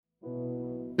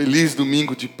Feliz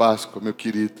domingo de Páscoa, meu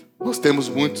querido. Nós temos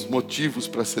muitos motivos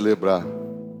para celebrar.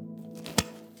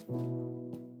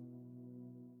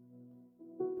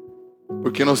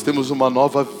 Porque nós temos uma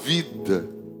nova vida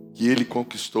que Ele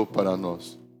conquistou para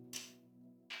nós.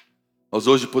 Nós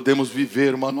hoje podemos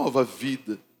viver uma nova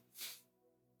vida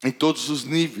em todos os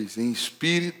níveis, em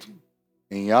espírito,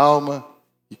 em alma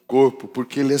e corpo,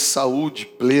 porque Ele é saúde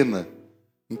plena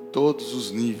em todos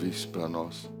os níveis para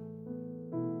nós.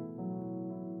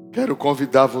 Quero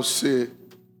convidar você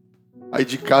aí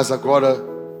de casa agora,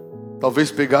 talvez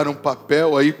pegar um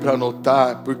papel aí para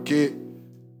anotar, porque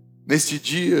neste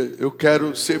dia eu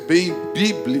quero ser bem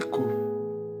bíblico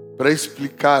para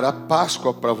explicar a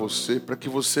Páscoa para você, para que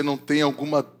você não tenha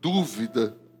alguma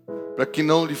dúvida, para que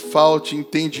não lhe falte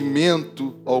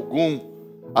entendimento algum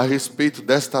a respeito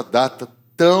desta data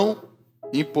tão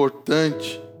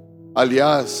importante.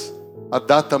 Aliás, a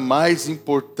data mais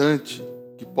importante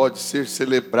que pode ser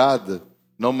celebrada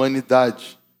na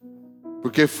humanidade,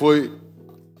 porque foi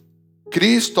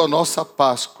Cristo a nossa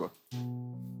Páscoa,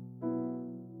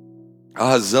 a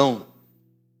razão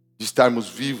de estarmos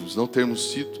vivos, não termos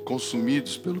sido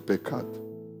consumidos pelo pecado.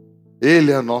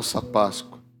 Ele é a nossa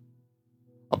Páscoa.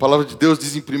 A palavra de Deus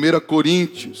diz em 1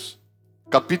 Coríntios,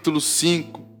 capítulo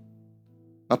 5,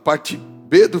 na parte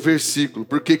B do versículo,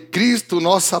 porque Cristo,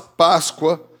 nossa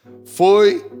Páscoa,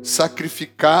 foi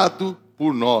sacrificado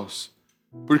por nós.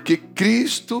 Porque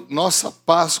Cristo, nossa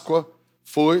Páscoa,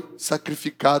 foi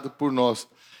sacrificado por nós.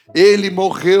 Ele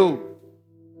morreu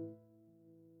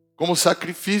como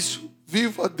sacrifício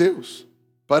vivo a Deus,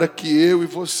 para que eu e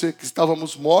você, que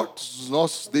estávamos mortos dos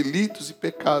nossos delitos e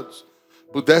pecados,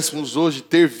 pudéssemos hoje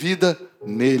ter vida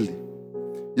nele.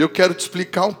 E eu quero te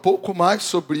explicar um pouco mais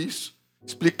sobre isso,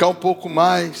 explicar um pouco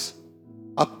mais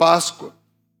a Páscoa,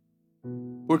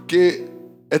 porque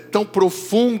é tão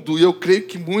profundo e eu creio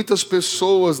que muitas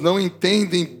pessoas não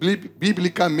entendem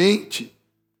biblicamente,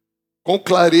 com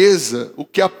clareza, o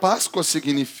que a Páscoa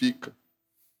significa.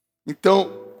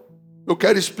 Então, eu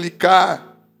quero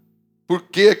explicar por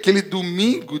que aquele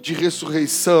domingo de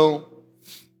ressurreição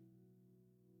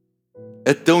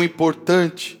é tão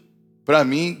importante para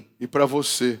mim e para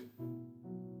você.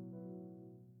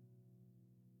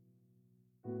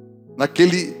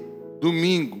 Naquele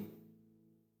domingo,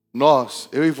 nós,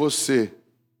 eu e você,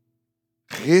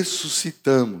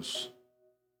 ressuscitamos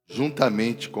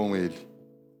juntamente com Ele.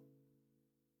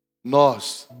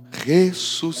 Nós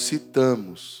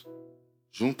ressuscitamos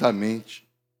juntamente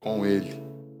com Ele.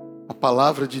 A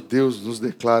palavra de Deus nos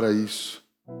declara isso.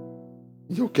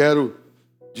 E eu quero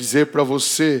dizer para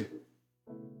você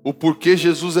o porquê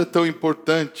Jesus é tão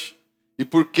importante e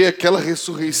porquê aquela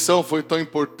ressurreição foi tão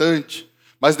importante,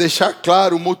 mas deixar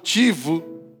claro o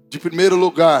motivo de, primeiro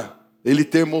lugar, Ele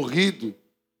ter morrido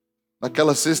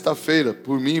naquela sexta-feira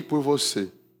por mim e por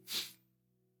você.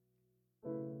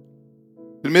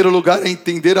 Em primeiro lugar, é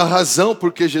entender a razão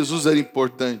por que Jesus era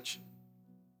importante.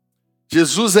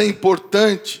 Jesus é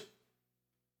importante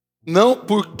não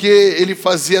porque Ele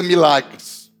fazia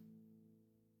milagres,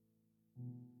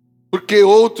 porque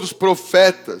outros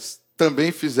profetas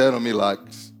também fizeram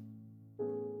milagres.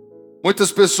 Muitas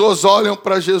pessoas olham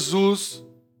para Jesus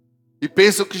e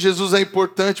pensam que Jesus é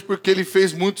importante porque Ele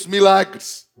fez muitos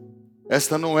milagres.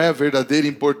 Esta não é a verdadeira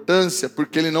importância,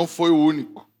 porque Ele não foi o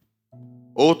único.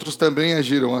 Outros também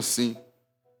agiram assim.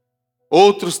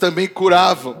 Outros também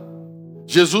curavam.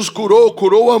 Jesus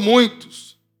curou a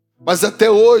muitos. Mas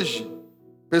até hoje,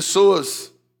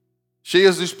 pessoas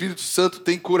cheias do Espírito Santo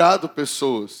têm curado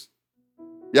pessoas.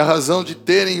 E a razão de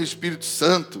terem o Espírito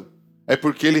Santo é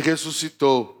porque Ele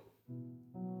ressuscitou.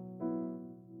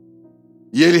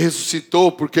 E Ele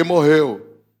ressuscitou porque morreu.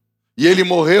 E Ele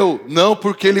morreu não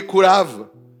porque Ele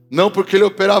curava, não porque Ele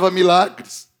operava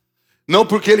milagres, não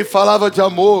porque Ele falava de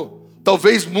amor.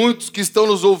 Talvez muitos que estão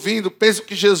nos ouvindo pensam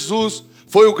que Jesus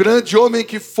foi o grande homem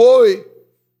que foi,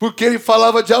 porque Ele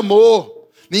falava de amor.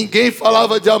 Ninguém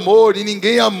falava de amor e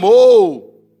ninguém amou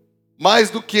mais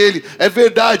do que Ele. É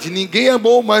verdade, ninguém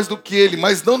amou mais do que Ele,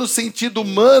 mas não no sentido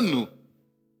humano,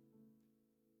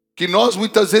 que nós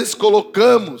muitas vezes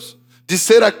colocamos, de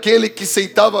ser aquele que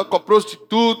sentava com a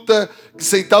prostituta, que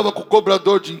sentava com o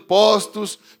cobrador de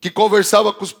impostos, que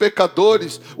conversava com os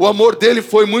pecadores. O amor dele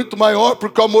foi muito maior,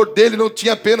 porque o amor dele não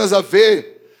tinha apenas a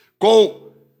ver com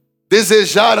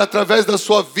desejar, através da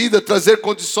sua vida, trazer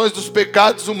condições dos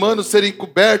pecados humanos serem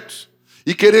cobertos,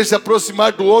 e querer se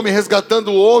aproximar do homem, resgatando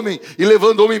o homem e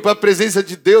levando o homem para a presença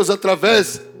de Deus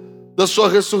através da sua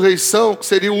ressurreição, que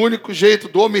seria o único jeito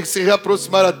do homem se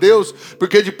reaproximar a Deus,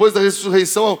 porque depois da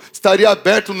ressurreição estaria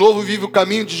aberto um novo e vivo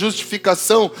caminho de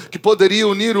justificação, que poderia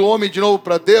unir o homem de novo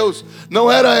para Deus.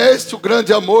 Não era este o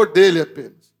grande amor dele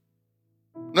apenas.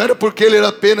 Não era porque ele era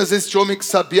apenas este homem que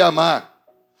sabia amar.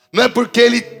 Não é porque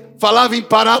ele falava em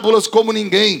parábolas como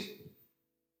ninguém.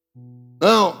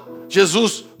 Não,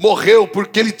 Jesus morreu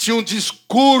porque ele tinha um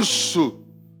discurso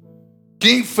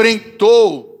que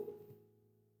enfrentou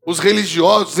os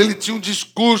religiosos. Ele tinha um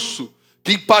discurso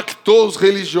que impactou os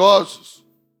religiosos.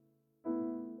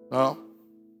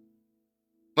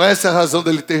 Não é essa a razão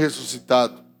dele ter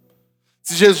ressuscitado.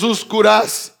 Se Jesus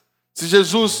curasse, se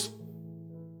Jesus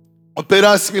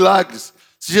operasse milagres,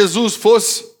 se Jesus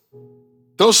fosse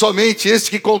tão somente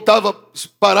esse que contava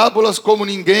parábolas como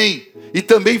ninguém e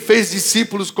também fez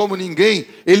discípulos como ninguém,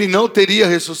 ele não teria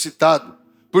ressuscitado.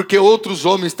 Porque outros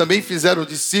homens também fizeram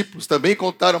discípulos, também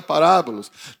contaram parábolas,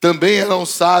 também eram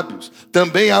sábios,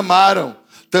 também amaram,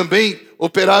 também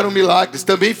operaram milagres,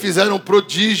 também fizeram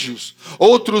prodígios.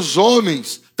 Outros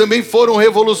homens também foram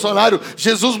revolucionários.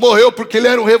 Jesus morreu porque ele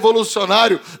era um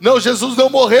revolucionário. Não, Jesus não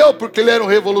morreu porque ele era um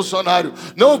revolucionário.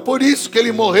 Não por isso que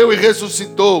ele morreu e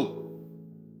ressuscitou.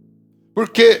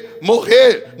 Porque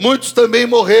morrer, muitos também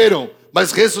morreram,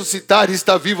 mas ressuscitar e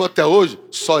estar vivo até hoje,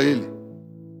 só ele.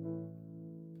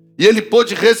 E ele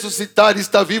pôde ressuscitar e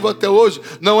está vivo até hoje.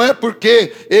 Não é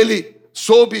porque ele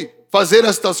soube fazer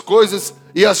estas coisas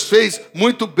e as fez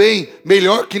muito bem,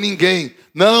 melhor que ninguém.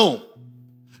 Não.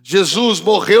 Jesus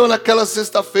morreu naquela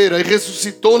sexta-feira e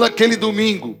ressuscitou naquele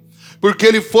domingo, porque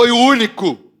ele foi o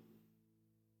único,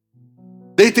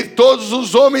 dentre todos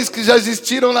os homens que já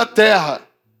existiram na terra,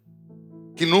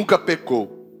 que nunca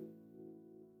pecou.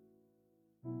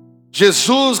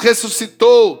 Jesus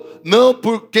ressuscitou não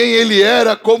por quem ele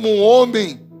era como um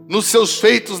homem nos seus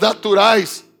feitos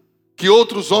naturais, que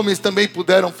outros homens também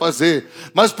puderam fazer,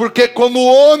 mas porque como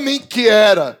homem que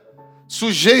era,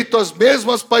 sujeito às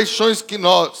mesmas paixões que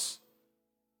nós.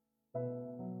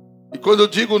 E quando eu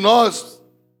digo nós,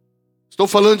 estou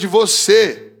falando de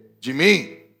você, de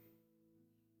mim.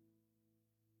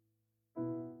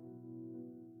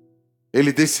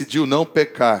 Ele decidiu não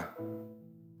pecar,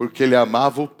 porque ele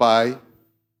amava o Pai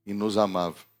e nos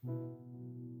amava.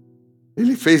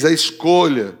 Ele fez a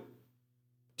escolha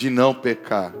de não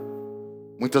pecar.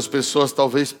 Muitas pessoas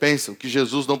talvez pensam que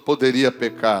Jesus não poderia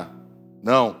pecar.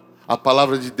 Não, a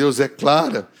palavra de Deus é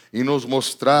clara em nos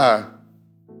mostrar,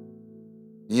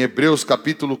 em Hebreus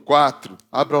capítulo 4,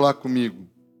 abra lá comigo.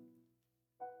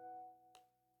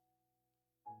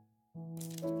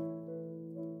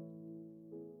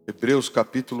 Hebreus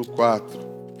capítulo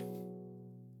 4.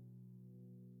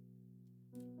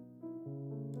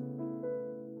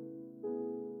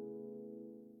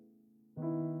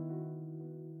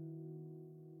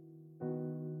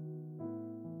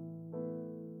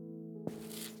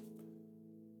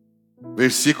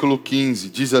 Versículo 15,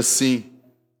 diz assim: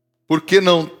 porque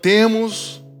não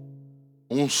temos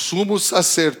um sumo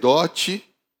sacerdote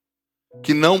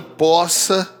que não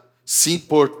possa se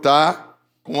importar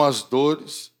com as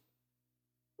dores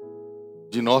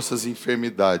de nossas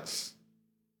enfermidades.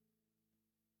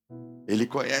 Ele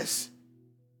conhece,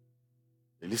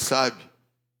 ele sabe.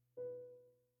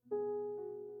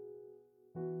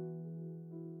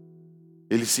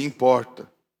 Ele se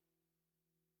importa.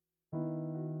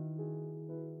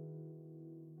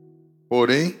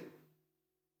 Porém,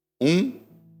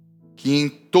 que em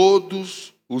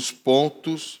todos os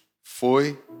pontos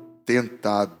foi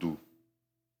tentado.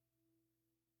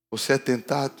 Você é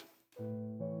tentado?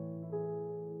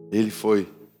 Ele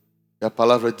foi. E a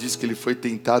palavra diz que ele foi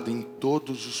tentado em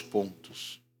todos os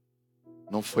pontos.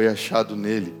 Não foi achado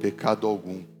nele pecado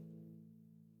algum.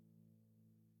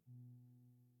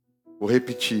 Vou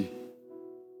repetir.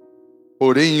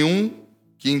 Porém,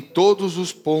 que em todos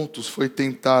os pontos foi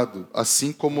tentado,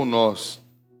 assim como nós,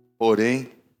 porém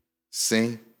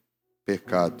sem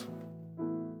pecado.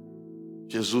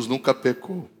 Jesus nunca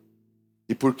pecou.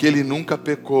 E porque ele nunca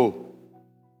pecou,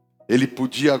 ele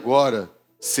podia agora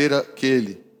ser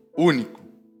aquele único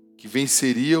que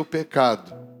venceria o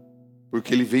pecado,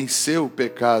 porque ele venceu o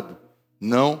pecado,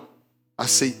 não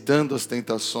aceitando as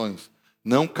tentações,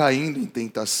 não caindo em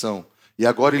tentação. E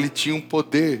agora ele tinha um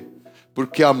poder,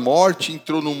 porque a morte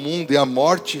entrou no mundo e a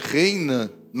morte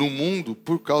reina no mundo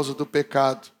por causa do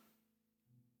pecado.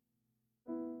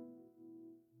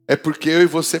 É porque eu e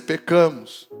você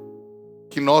pecamos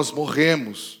que nós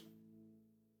morremos.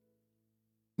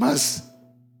 Mas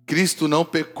Cristo não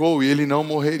pecou e ele não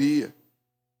morreria.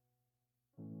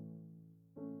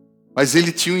 Mas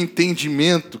ele tinha um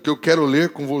entendimento que eu quero ler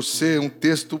com você, um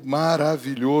texto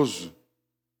maravilhoso.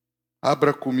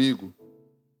 Abra comigo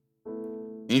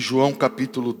em João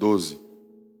capítulo 12.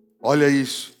 Olha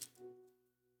isso.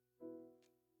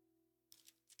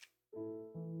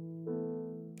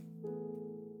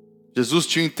 Jesus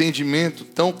tinha um entendimento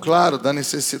tão claro da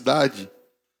necessidade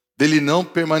dele não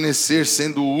permanecer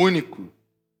sendo o único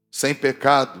sem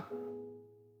pecado.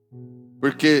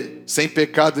 Porque sem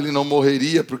pecado ele não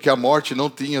morreria, porque a morte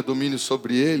não tinha domínio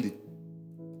sobre ele.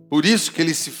 Por isso que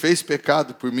ele se fez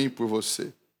pecado por mim e por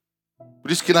você. Por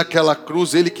isso que naquela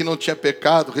cruz, ele que não tinha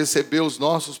pecado, recebeu os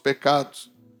nossos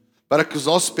pecados. Para que os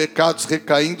nossos pecados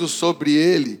recaindo sobre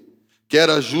ele, que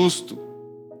era justo,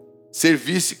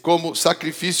 servisse como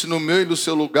sacrifício no meu e no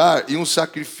seu lugar. E um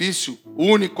sacrifício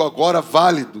único agora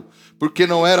válido. Porque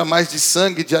não era mais de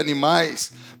sangue de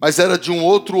animais, mas era de um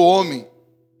outro homem.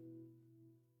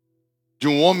 De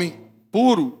um homem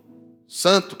puro,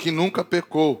 santo, que nunca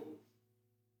pecou.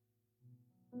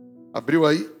 Abriu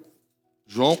aí?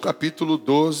 João capítulo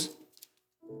 12,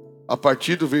 a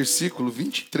partir do versículo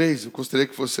 23. Eu gostaria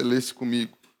que você lesse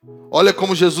comigo. Olha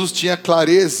como Jesus tinha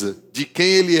clareza de quem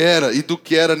ele era e do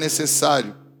que era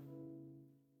necessário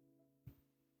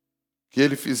que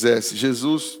ele fizesse.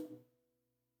 Jesus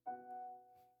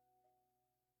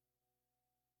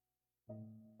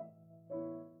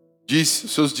disse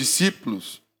aos seus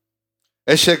discípulos: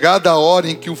 é chegada a hora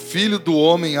em que o Filho do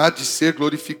Homem há de ser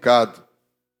glorificado.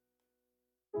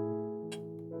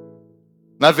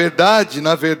 Na verdade,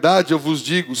 eu vos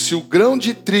digo, se o grão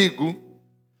de trigo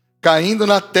caindo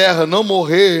na terra não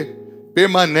morrer,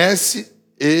 permanece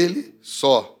ele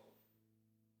só.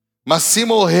 Mas se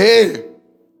morrer,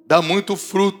 dá muito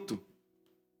fruto.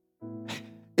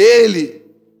 Ele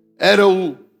era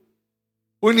o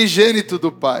unigênito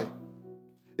do Pai.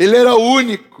 Ele era o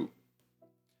único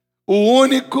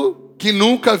que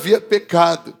nunca havia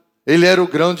pecado. Ele era o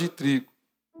grão de trigo.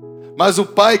 Mas o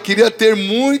Pai queria ter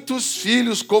muitos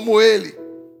filhos como ele.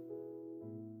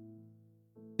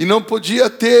 E não podia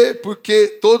ter,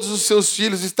 porque todos os seus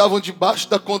filhos estavam debaixo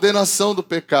da condenação do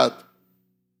pecado.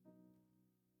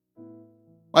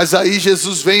 Mas aí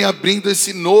Jesus vem abrindo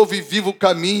esse novo e vivo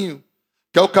caminho,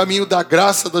 que é o caminho da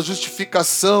graça, da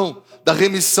justificação, da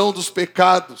remissão dos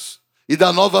pecados, e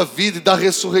da nova vida e da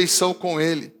ressurreição com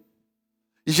ele.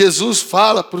 E Jesus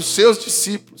fala para os seus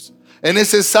discípulos: é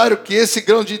necessário que esse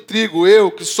grão de trigo,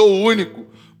 eu que sou o único,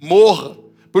 morra,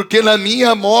 porque na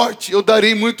minha morte eu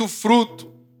darei muito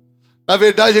fruto. Na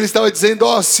verdade ele estava dizendo: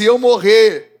 se eu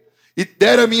morrer e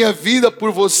der a minha vida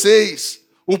por vocês,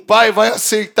 o Pai vai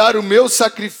aceitar o meu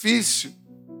sacrifício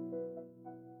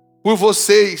por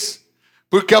vocês.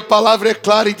 Porque a palavra é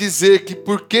clara em dizer que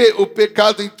porque o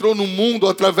pecado entrou no mundo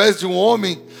através de um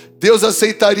homem, Deus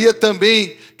aceitaria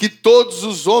também que todos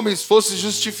os homens fossem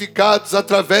justificados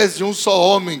através de um só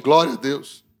homem. Glória a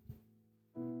Deus.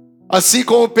 Assim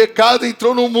como o pecado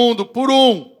entrou no mundo por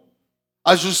um,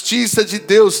 a justiça de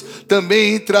Deus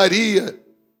também entraria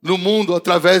no mundo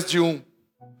através de um.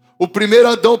 O primeiro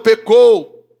Adão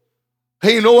pecou,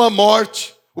 reinou a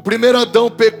morte. O primeiro Adão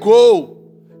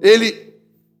pecou, ele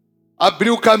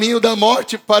abriu o caminho da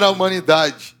morte para a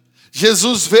humanidade.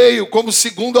 Jesus veio como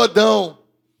segundo Adão.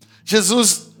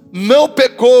 Jesus não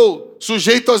pecou,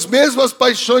 sujeito às mesmas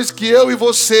paixões que eu e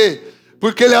você,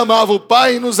 porque ele amava o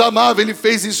Pai e nos amava. Ele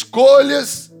fez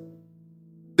escolhas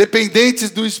dependentes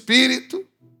do Espírito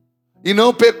e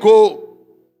não pecou,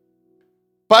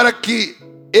 para que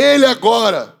ele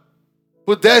agora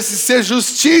pudesse ser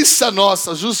justiça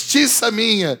nossa, justiça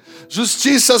minha,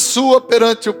 justiça sua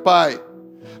perante o Pai.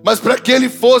 Mas para que ele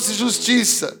fosse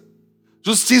justiça,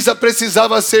 justiça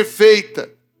precisava ser feita.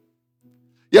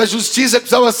 E a justiça que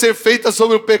precisava ser feita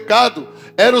sobre o pecado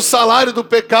era o salário do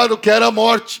pecado, que era a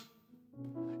morte.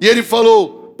 E ele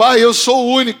falou: Pai, eu sou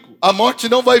o único, a morte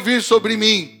não vai vir sobre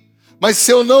mim. Mas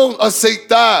se eu não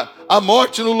aceitar a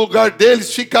morte no lugar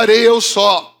deles, ficarei eu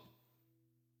só.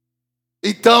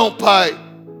 Então, Pai,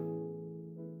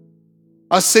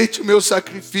 aceite o meu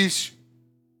sacrifício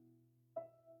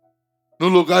no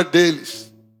lugar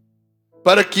deles,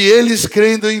 para que eles,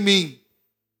 crendo em mim,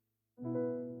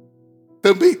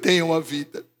 também tenham a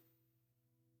vida.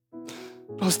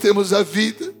 Nós temos a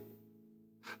vida,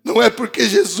 não é porque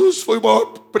Jesus foi o maior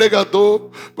pregador,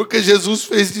 porque Jesus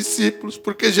fez discípulos,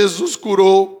 porque Jesus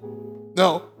curou.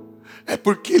 Não, é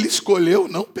porque ele escolheu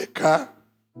não pecar,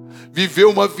 viveu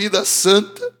uma vida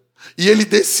santa, e ele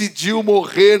decidiu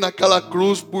morrer naquela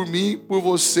cruz por mim e por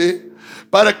você,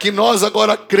 para que nós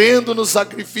agora, crendo no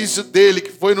sacrifício dele,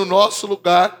 que foi no nosso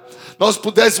lugar, nós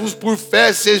pudéssemos por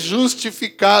fé ser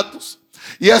justificados.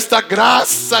 E esta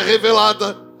graça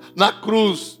revelada na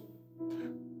cruz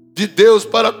de Deus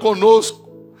para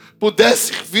conosco,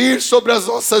 pudesse vir sobre as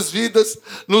nossas vidas,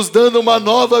 nos dando uma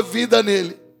nova vida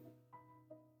nele.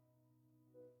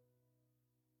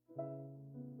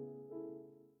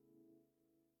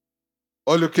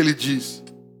 Olha o que ele diz.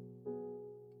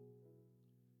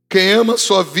 Quem ama a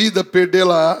sua vida,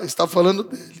 perdê-la-á. Está falando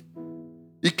dele.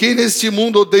 E quem neste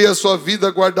mundo odeia a sua vida,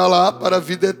 guardá-la-á para a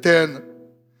vida eterna.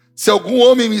 Se algum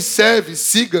homem me serve,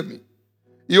 siga-me.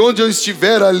 E onde eu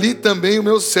estiver, ali também o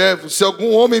meu servo. Se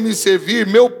algum homem me servir,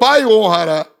 meu Pai o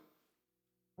honrará.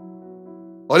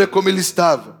 Olha como ele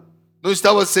estava. Não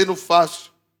estava sendo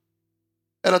fácil.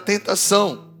 Era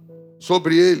tentação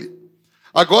sobre ele.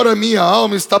 Agora minha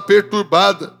alma está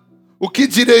perturbada. O que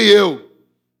direi eu?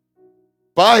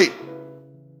 Pai,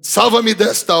 salva-me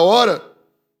desta hora.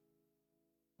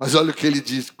 Mas olha o que ele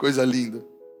diz, coisa linda.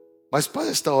 Mas pai,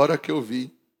 esta hora que eu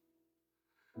vi.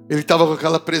 Ele estava com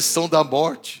aquela pressão da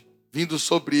morte vindo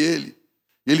sobre ele.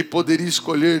 E ele poderia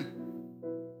escolher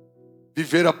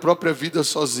viver a própria vida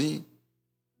sozinho.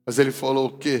 Mas ele falou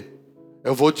o quê?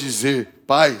 Eu vou dizer,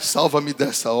 pai, salva-me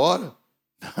dessa hora?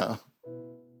 Não.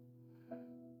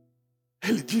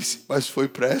 Ele disse, mas foi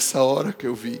para essa hora que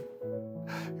eu vim.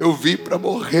 Eu vim para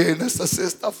morrer nessa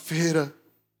sexta-feira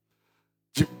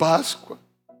de Páscoa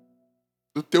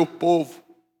do teu povo,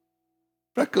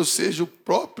 para que eu seja o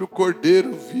próprio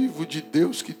Cordeiro vivo de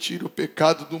Deus que tira o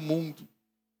pecado do mundo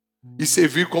e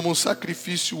servir como um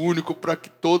sacrifício único para que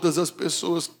todas as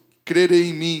pessoas que crerem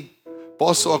em mim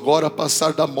possam agora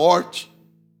passar da morte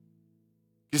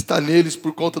que está neles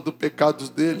por conta dos pecados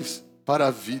deles para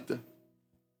a vida.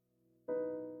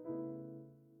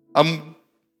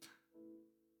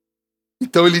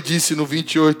 Então ele disse no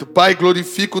 28, Pai,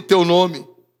 glorifica o teu nome.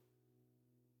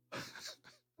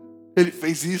 Ele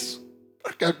fez isso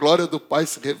para que a glória do Pai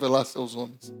se revelasse aos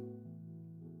homens.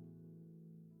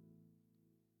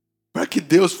 Para que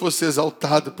Deus fosse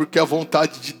exaltado, porque a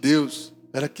vontade de Deus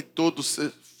era que todos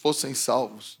fossem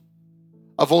salvos.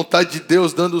 A vontade de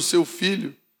Deus dando o seu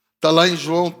Filho, está lá em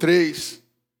João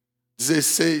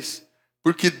 3:16.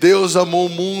 Porque Deus amou o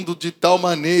mundo de tal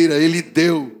maneira, Ele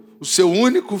deu o seu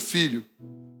único Filho,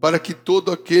 para que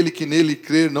todo aquele que nele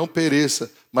crer não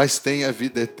pereça, mas tenha a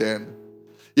vida eterna.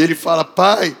 E ele fala,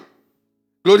 Pai,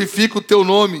 glorifica o teu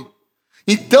nome.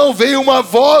 Então veio uma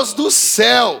voz do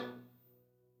céu,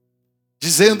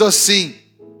 dizendo assim,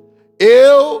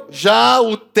 eu já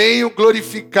o tenho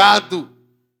glorificado,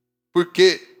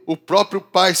 porque o próprio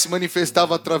Pai se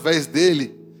manifestava através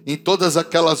dele, em todas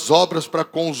aquelas obras para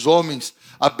com os homens,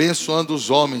 abençoando os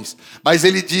homens. Mas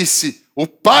ele disse, o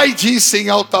Pai disse em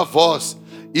alta voz,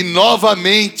 e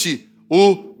novamente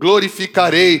o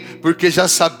glorificarei, porque já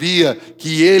sabia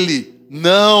que ele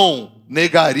não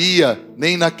negaria,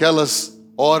 nem naquelas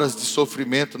horas de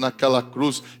sofrimento naquela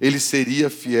cruz, ele seria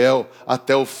fiel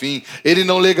até o fim. Ele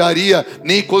não negaria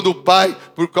nem quando o Pai,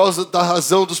 por causa da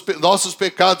razão dos nossos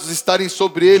pecados estarem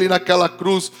sobre ele naquela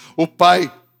cruz, o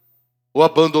Pai o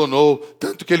abandonou.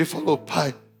 Tanto que ele falou,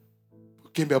 Pai,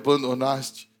 por que me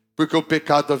abandonaste? Porque o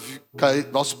pecado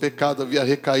nosso pecado havia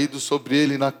recaído sobre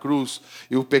ele na cruz.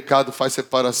 E o pecado faz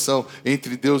separação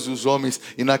entre Deus e os homens.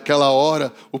 E naquela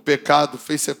hora o pecado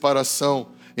fez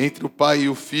separação entre o Pai e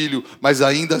o Filho. Mas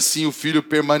ainda assim o Filho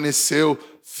permaneceu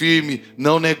firme,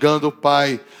 não negando o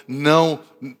Pai, não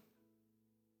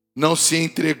se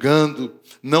entregando,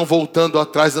 não voltando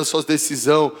atrás da sua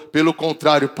decisão. Pelo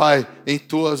contrário, Pai, em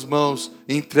tuas mãos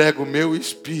entrego o meu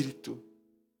espírito.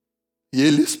 E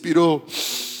ele expirou.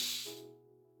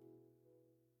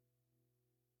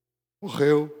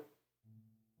 Morreu.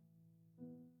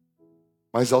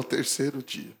 Mas ao terceiro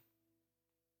dia,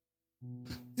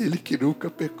 ele que nunca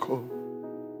pecou,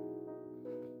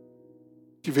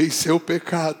 que venceu o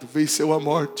pecado, venceu a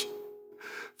morte,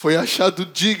 foi achado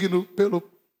digno pelo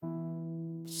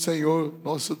Senhor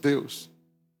nosso Deus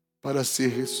para ser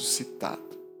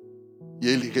ressuscitado. E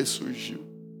ele ressurgiu.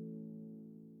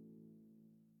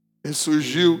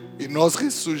 Ressurgiu e nós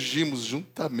ressurgimos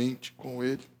juntamente com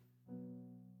ele.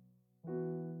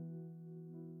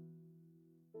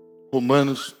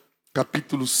 Romanos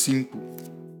capítulo 5,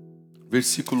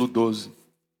 versículo 12.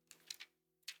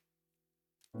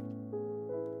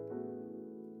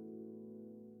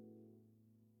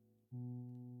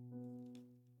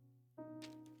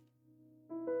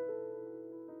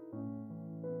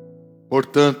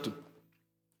 Portanto,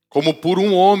 como por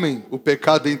um homem o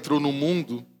pecado entrou no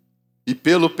mundo, e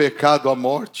pelo pecado a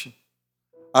morte,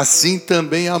 assim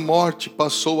também a morte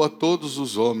passou a todos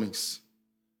os homens.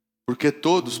 Porque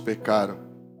todos pecaram.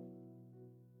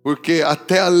 Porque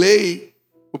até a lei,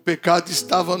 o pecado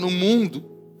estava no mundo.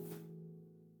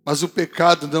 Mas o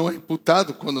pecado não é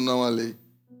imputado quando não há lei.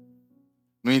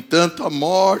 No entanto, a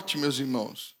morte, meus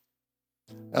irmãos,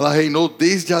 Ela reinou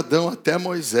desde Adão até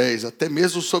Moisés, até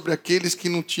mesmo sobre aqueles que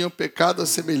não tinham pecado à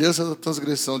semelhança da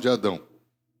transgressão de Adão.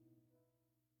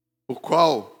 O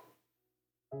qual,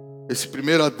 esse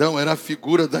primeiro Adão era a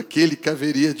figura daquele que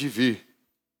haveria de vir.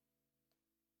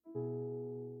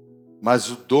 Mas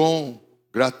o dom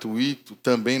gratuito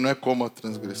também não é como a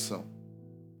transgressão.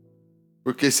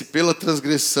 Porque se pela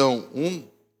transgressão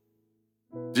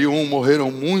de um morreram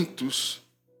muitos,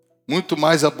 muito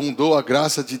mais abundou a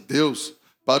graça de Deus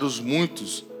para os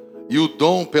muitos, e o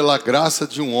dom pela graça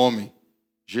de um homem,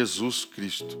 Jesus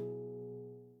Cristo.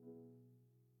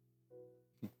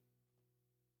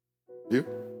 Viu?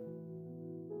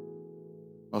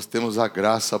 Nós temos a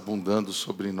graça abundando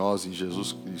sobre nós em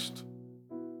Jesus Cristo.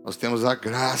 Nós temos a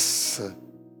graça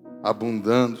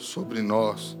abundando sobre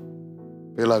nós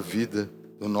pela vida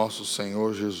do nosso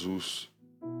Senhor Jesus.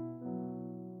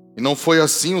 E não foi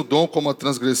assim o dom como a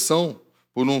transgressão,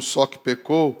 por um só que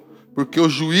pecou, porque o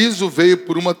juízo veio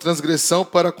por uma transgressão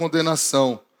para a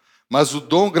condenação, mas o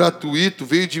dom gratuito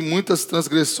veio de muitas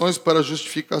transgressões para a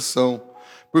justificação.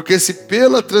 Porque se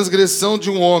pela transgressão de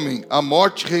um homem a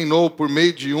morte reinou por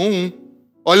meio de um,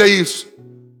 olha isso,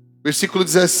 versículo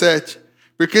 17,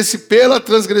 porque se pela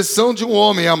transgressão de um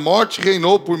homem a morte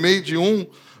reinou por meio de um,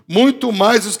 muito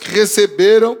mais os que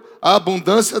receberam a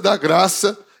abundância da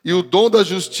graça e o dom da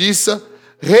justiça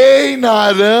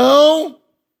reinarão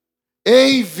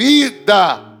em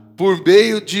vida por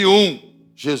meio de um,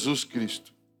 Jesus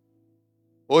Cristo.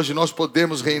 Hoje nós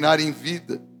podemos reinar em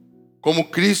vida, como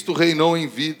Cristo reinou em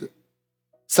vida.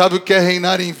 Sabe o que é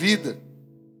reinar em vida?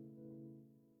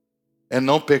 É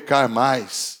não pecar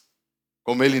mais,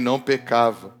 como ele não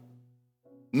pecava.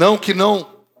 Não que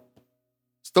não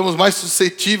estamos mais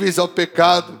suscetíveis ao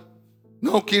pecado,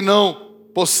 não que não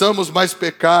possamos mais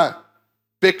pecar.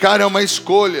 Pecar é uma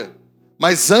escolha,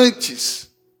 mas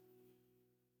antes,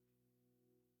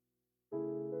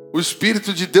 o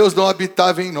Espírito de Deus não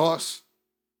habitava em nós.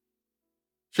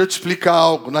 Deixa eu te explicar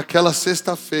algo. Naquela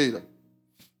sexta-feira,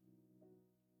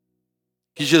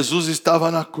 que Jesus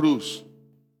estava na cruz,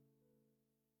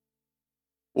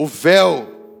 o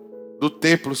véu do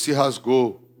templo se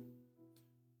rasgou.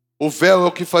 O véu é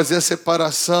o que fazia a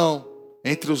separação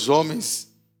entre os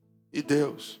homens e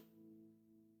Deus.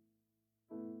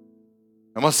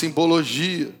 É uma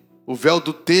simbologia. O véu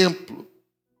do templo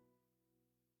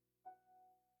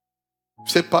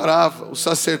separava o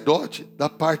sacerdote da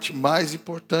parte mais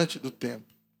importante do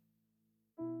templo,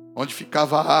 onde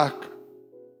ficava a arca,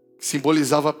 que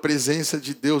simbolizava a presença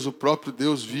de Deus, o próprio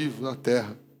Deus vivo na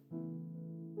terra.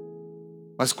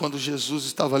 Mas quando Jesus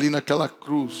estava ali naquela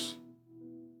cruz,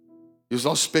 e os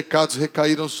nossos pecados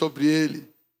recaíram sobre ele,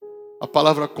 a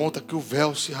palavra conta que o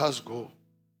véu se rasgou.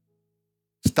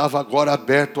 Estava agora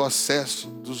aberto o acesso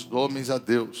dos homens a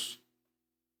Deus.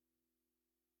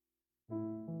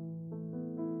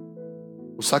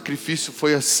 O sacrifício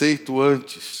foi aceito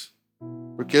antes,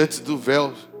 porque antes do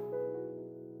véu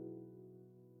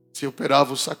se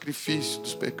operava o sacrifício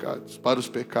dos pecados, para os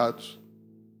pecados.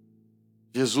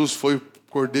 Jesus foi o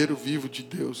Cordeiro vivo de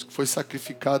Deus, que foi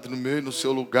sacrificado no meu e no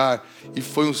seu lugar, e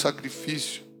foi um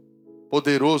sacrifício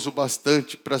poderoso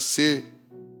bastante para ser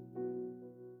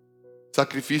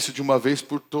sacrifício de uma vez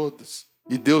por todas.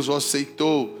 E Deus o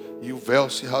aceitou, e o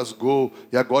véu se rasgou,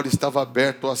 e agora estava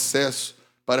aberto o acesso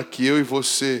para que eu e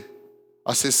você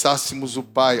acessássemos o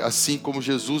Pai, assim como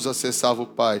Jesus acessava o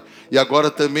Pai. E agora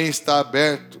também está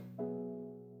aberto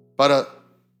para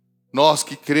nós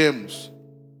que cremos.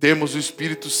 Temos o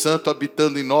Espírito Santo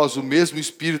habitando em nós, o mesmo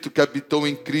Espírito que habitou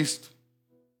em Cristo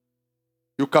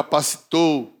e o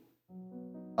capacitou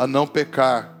a não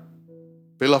pecar.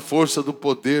 Pela força do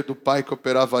poder do Pai que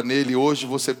operava nele, hoje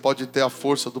você pode ter a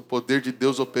força do poder de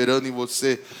Deus operando em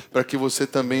você, para que você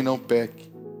também não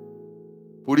peque.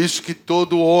 Por isso que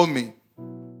todo homem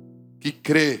que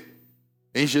crê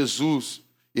em Jesus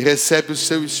e recebe o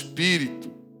seu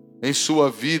Espírito em sua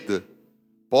vida,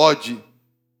 pode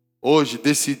hoje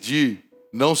decidir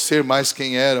não ser mais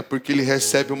quem era, porque ele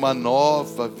recebe uma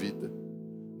nova vida.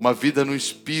 Uma vida no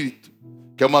Espírito,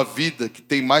 que é uma vida que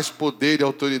tem mais poder e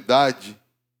autoridade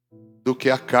do que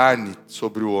a carne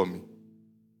sobre o homem.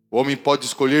 O homem pode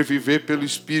escolher viver pelo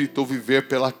Espírito ou viver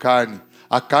pela carne.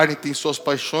 A carne tem suas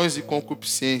paixões e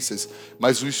concupiscências,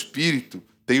 mas o Espírito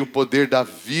tem o poder da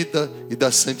vida e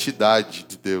da santidade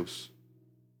de Deus.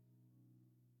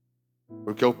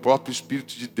 Porque é o próprio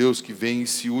Espírito de Deus que vem e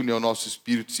se une ao nosso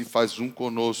Espírito, se faz um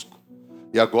conosco.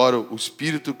 E agora o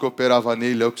Espírito que operava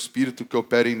nele é o Espírito que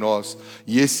opera em nós.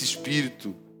 E esse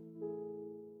Espírito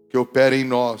que opera em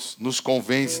nós nos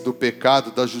convence do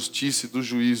pecado, da justiça e do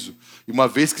juízo. E uma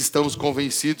vez que estamos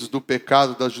convencidos do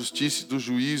pecado, da justiça e do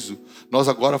juízo, nós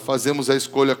agora fazemos a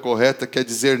escolha correta, que é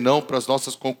dizer não para as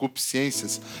nossas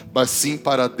concupiscências, mas sim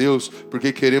para Deus,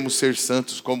 porque queremos ser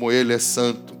santos como Ele é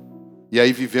santo. E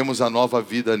aí vivemos a nova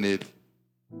vida nele.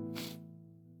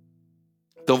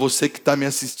 Então você que está me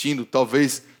assistindo,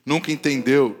 talvez nunca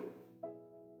entendeu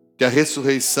que a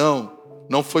ressurreição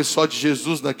não foi só de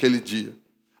Jesus naquele dia.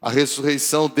 A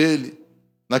ressurreição dele,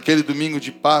 naquele domingo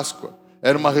de Páscoa,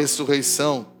 era uma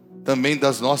ressurreição também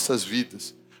das nossas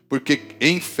vidas. Porque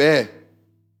em fé,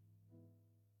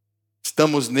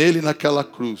 estamos nele naquela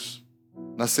cruz,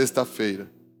 na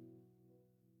sexta-feira.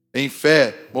 Em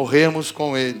fé, morremos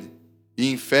com ele. E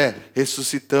em fé,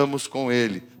 ressuscitamos com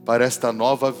ele para esta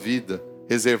nova vida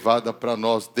reservada para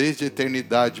nós desde a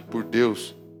eternidade por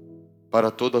Deus,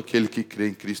 para todo aquele que crê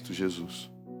em Cristo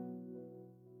Jesus.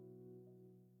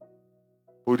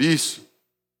 Por isso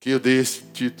que eu dei esse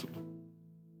título.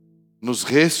 Nos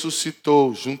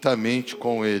ressuscitou juntamente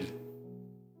com Ele.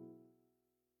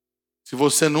 Se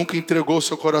você nunca entregou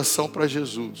seu coração para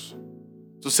Jesus,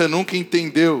 se você nunca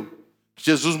entendeu que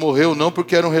Jesus morreu não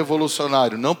porque era um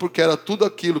revolucionário, não porque era tudo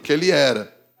aquilo que Ele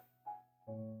era,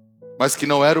 mas que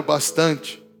não era o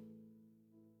bastante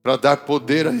para dar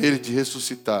poder a Ele de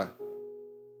ressuscitar,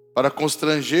 para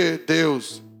constranger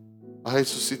Deus a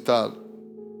ressuscitá-lo,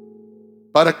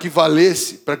 para que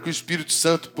valesse, para que o Espírito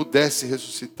Santo pudesse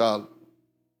ressuscitá-lo.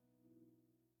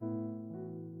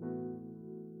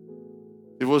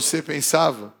 Se você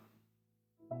pensava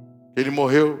que ele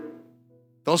morreu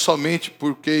tão somente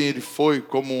por quem ele foi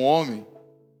como um homem,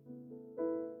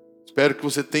 espero que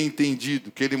você tenha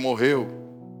entendido que ele morreu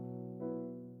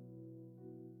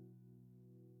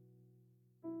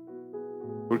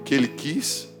porque ele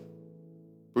quis,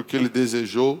 porque ele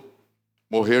desejou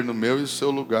morrer no meu e no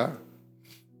seu lugar.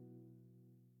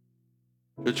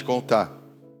 Deixa eu te contar.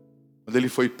 Quando ele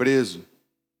foi preso,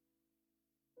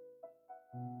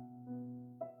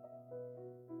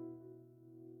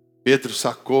 Pedro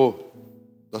sacou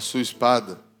da sua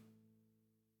espada,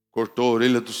 cortou a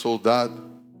orelha do soldado.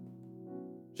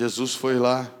 Jesus foi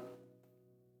lá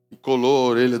e colou a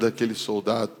orelha daquele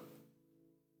soldado.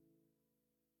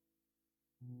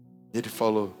 Ele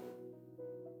falou: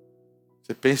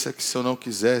 você pensa que se eu não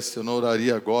quisesse, eu não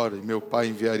oraria agora e meu pai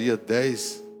enviaria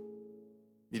 10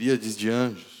 miríades de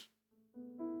anjos,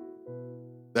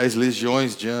 10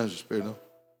 legiões de anjos, perdão,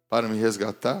 para me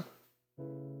resgatar?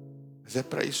 Mas é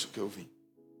para isso que eu vim.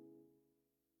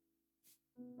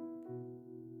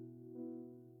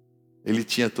 Ele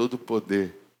tinha todo o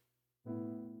poder,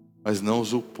 mas não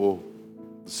usurpou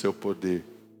do seu poder,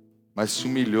 mas se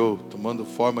humilhou, tomando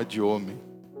forma de homem,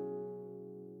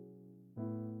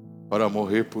 para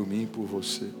morrer por mim e por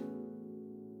você.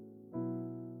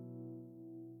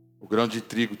 O grão de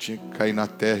trigo tinha que cair na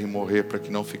terra e morrer para que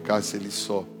não ficasse ele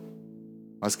só,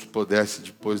 mas que pudesse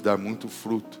depois dar muito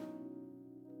fruto.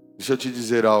 Deixa eu te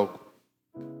dizer algo.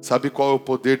 Sabe qual é o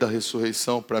poder da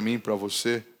ressurreição para mim e para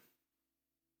você?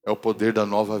 É o poder da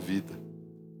nova vida.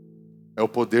 É o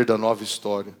poder da nova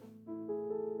história.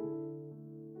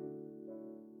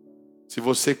 Se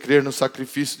você crer no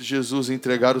sacrifício de Jesus e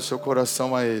entregar o seu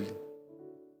coração a Ele,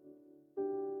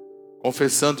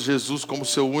 confessando Jesus como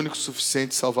seu único e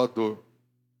suficiente Salvador,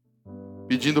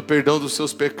 pedindo perdão dos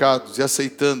seus pecados e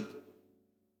aceitando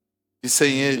que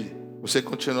sem Ele você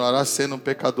continuará sendo um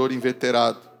pecador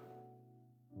inveterado,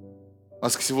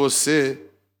 mas que se você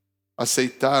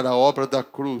aceitar a obra da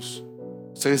cruz,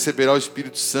 você receberá o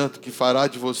Espírito Santo que fará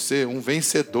de você um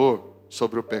vencedor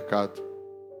sobre o pecado.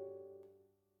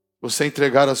 Você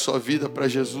entregar a sua vida para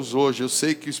Jesus hoje, eu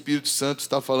sei que o Espírito Santo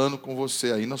está falando com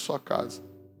você aí na sua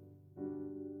casa.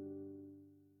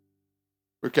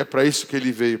 Porque é para isso que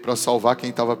ele veio, para salvar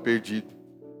quem estava perdido.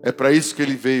 É para isso que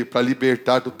ele veio, para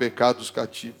libertar do pecado os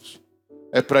cativos.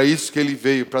 É para isso que ele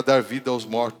veio, para dar vida aos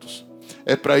mortos.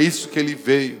 É para isso que ele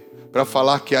veio, para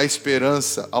falar que há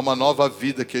esperança, há uma nova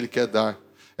vida que ele quer dar.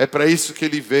 É para isso que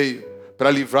ele veio, para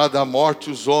livrar da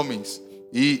morte os homens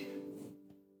e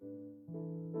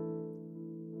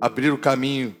abrir o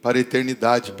caminho para a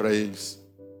eternidade para eles.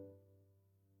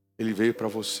 Ele veio para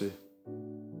você.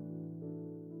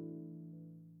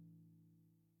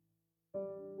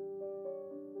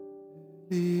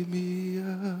 Ele me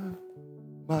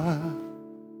ama,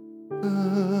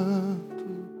 tanto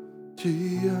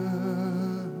te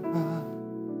ama,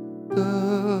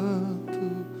 tanto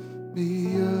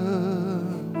me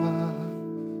ama,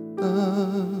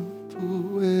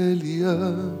 tanto Ele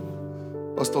ama.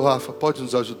 Pastor Rafa, pode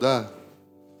nos ajudar?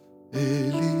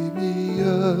 Ele me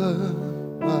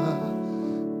ama,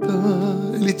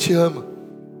 tanto Ele te ama.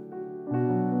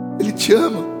 Ele te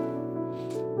ama.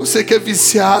 Você que é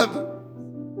viciado,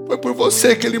 foi por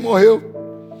você que Ele morreu.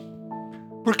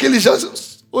 Porque Ele já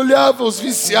olhava os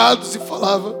viciados e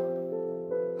falava: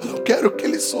 eu não quero que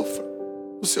eles sofram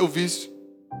o seu vício.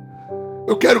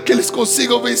 Eu quero que eles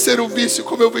consigam vencer o vício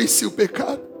como eu venci o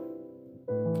pecado.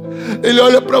 Ele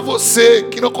olha para você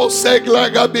que não consegue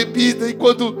largar a bebida e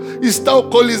quando está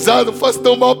alcoolizado faz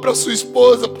tão mal para sua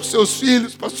esposa, para os seus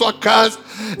filhos, para sua casa.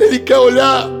 Ele quer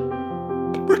olhar,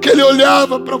 porque Ele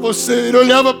olhava para você, Ele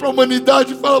olhava para a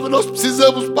humanidade e falava: nós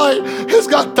precisamos, Pai,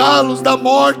 resgatá-los da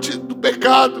morte, do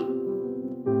pecado.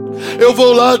 Eu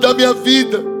vou lá dar minha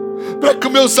vida para que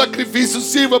o meu sacrifício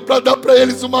sirva para dar para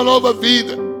eles uma nova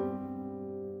vida.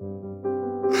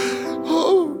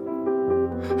 Oh,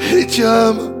 Ele te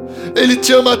ama. Ele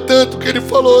te ama tanto que Ele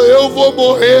falou: eu vou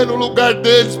morrer no lugar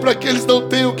deles, para que eles não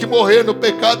tenham que morrer no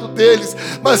pecado deles,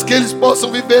 mas que eles possam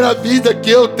viver a vida que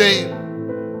eu tenho,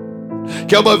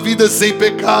 que é uma vida sem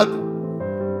pecado,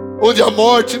 onde a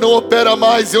morte não opera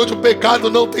mais e onde o pecado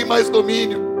não tem mais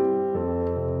domínio.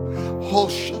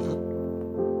 Roxa.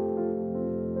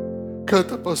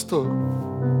 Canta, pastor.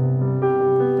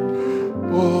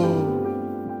 Oh.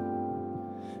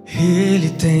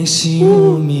 Ele tem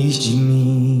ciúmes de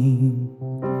mim,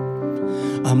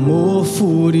 amor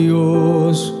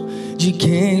furioso de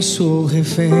quem sou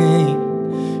refém,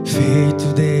 feito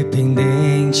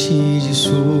dependente de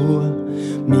sua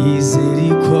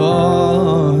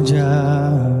misericórdia.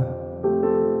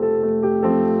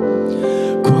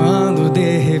 Quando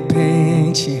de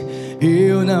repente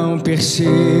eu não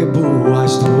percebo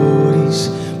as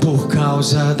dores por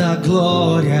causa da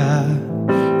glória,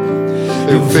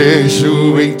 eu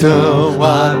vejo então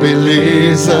a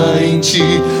beleza em ti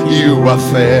e o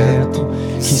afeto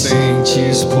que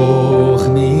sentes por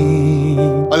mim.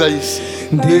 Olha isso.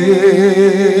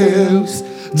 Deus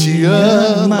te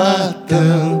ama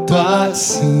tanto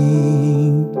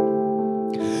assim,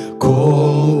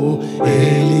 como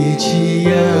Ele te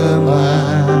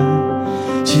ama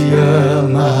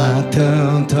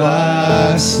tanto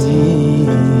assim.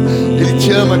 Ele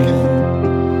te ama, querido.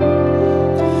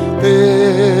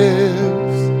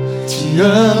 Deus te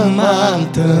ama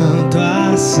tanto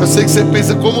assim. Eu sei que você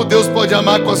pensa: como Deus pode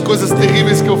amar com as coisas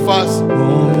terríveis que eu faço?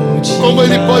 Como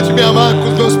Ele pode me amar com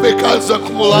os meus pecados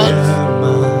acumulados?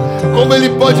 Como Ele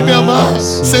pode me amar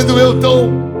sendo eu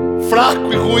tão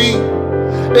fraco e ruim?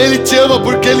 Ele te ama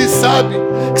porque Ele sabe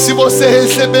que se você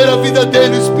receber a vida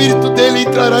dEle, o Espírito dEle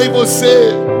entrará em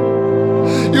você.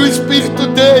 E o Espírito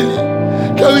dEle,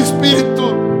 que é o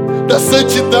Espírito da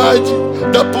santidade,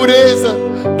 da pureza,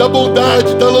 da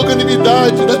bondade, da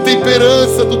longanimidade, da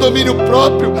temperança, do domínio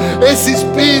próprio, esse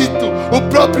Espírito, o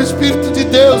próprio Espírito de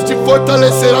Deus te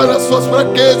fortalecerá nas suas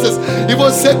fraquezas, e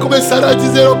você começará a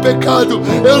dizer ao pecado: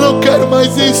 eu não quero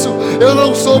mais isso, eu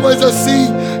não sou mais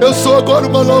assim, eu sou agora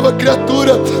uma nova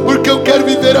criatura, porque eu quero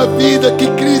viver a vida que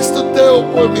Cristo deu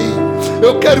por mim.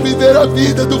 Eu quero viver a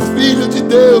vida do Filho de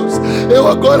Deus. Eu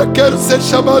agora quero ser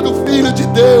chamado Filho de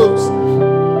Deus.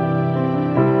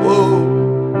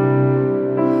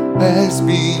 És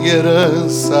minha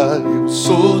herança, eu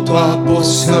sou tua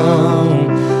porção,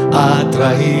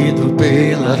 atraído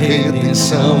pela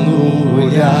redenção no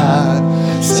olhar.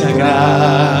 Se a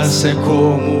graça é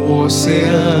como o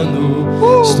oceano,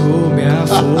 estou me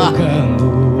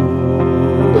afogando.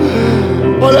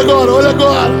 Olha agora, olha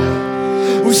agora.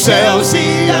 Os céus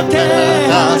e a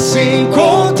terra se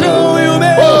encontram e o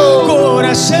meu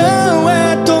coração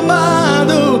é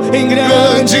tomado em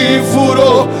grande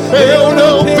furor. Eu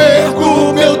não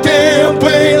perco meu tempo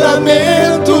em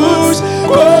lamentos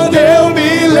quando eu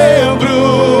me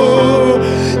lembro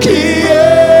que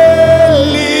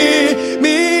Ele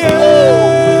me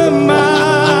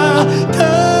ama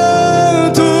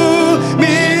tanto,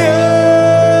 me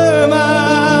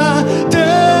ama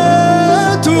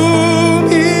tanto,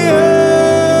 me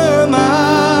ama.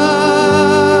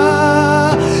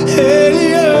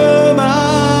 Ele ama,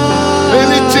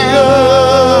 Ele te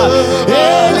ama,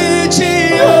 Ele te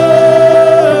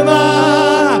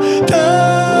ama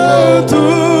tanto.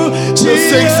 Eu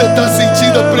sei que você está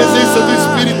sentindo a presença do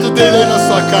Espírito dele aí na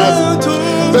sua casa.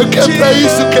 Porque é para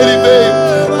isso que Ele veio,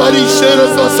 para encher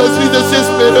as nossas vidas de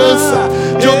esperança,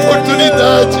 de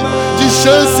oportunidade, de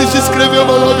chances de escrever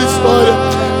uma nova história.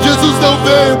 Jesus não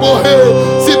veio morrer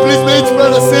simplesmente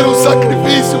para ser um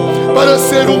sacrifício, para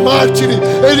ser um mártir.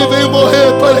 Ele veio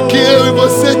morrer para que eu e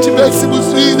você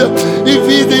tivéssemos vida e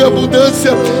vida em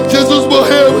abundância. Jesus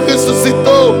morreu e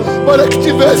ressuscitou para que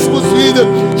tivéssemos vida.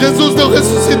 Jesus não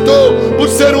ressuscitou por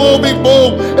ser um homem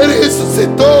bom. Ele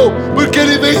ressuscitou porque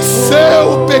Ele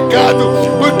venceu o pecado,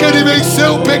 porque Ele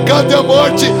venceu o pecado e a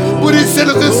morte. Por isso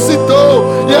Ele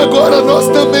ressuscitou, e agora nós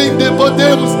também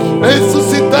podemos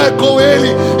ressuscitar com Ele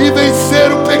e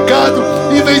vencer o pecado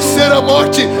e vencer a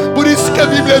morte. Por isso que a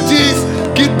Bíblia diz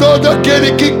que todo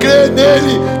aquele que crê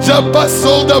nele já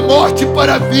passou da morte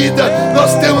para a vida.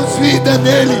 Nós temos vida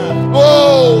nele.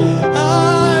 Oh!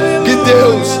 Que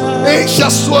Deus encha a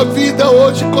sua vida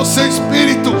hoje com seu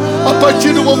Espírito. A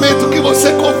partir do momento que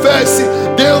você confesse: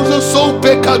 Deus, eu sou um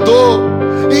pecador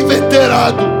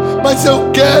inveterado, mas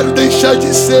eu quero deixar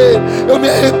de ser. Eu me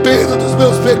arrependo dos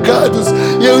meus pecados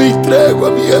e eu entrego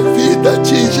a minha vida a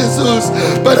Ti, Jesus,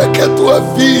 para que a Tua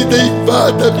vida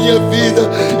invada a minha vida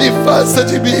e faça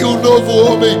de mim um novo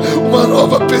homem, uma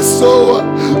nova pessoa.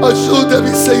 Ajuda-me,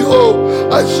 Senhor,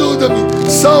 ajuda-me,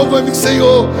 salva-me,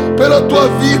 Senhor, pela Tua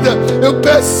vida. Eu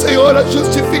peço, Senhor, a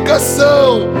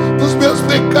justificação dos meus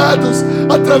pecados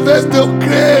através de eu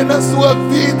crer na Sua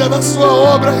vida, na Sua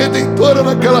obra redentora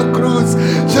naquela cruz.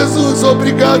 Jesus,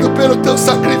 obrigado pelo Teu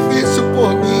sacrifício por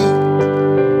mim.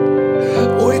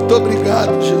 Muito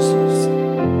obrigado, Jesus.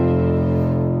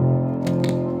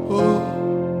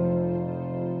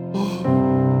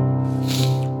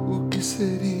 O que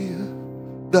seria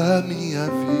da minha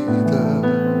vida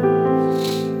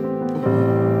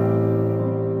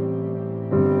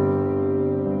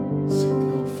se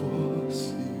não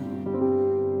fosse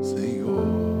o Senhor?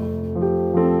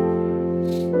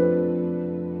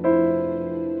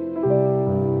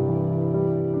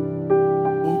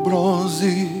 O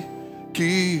bronze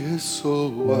que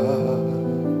ressoa,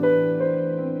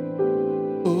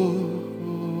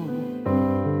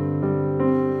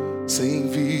 sem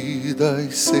vida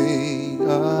e sem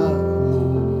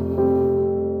amor,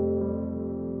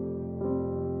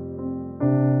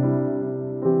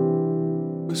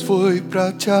 pois foi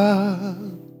pra te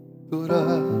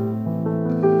adorar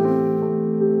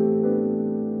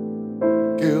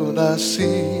que eu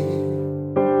nasci.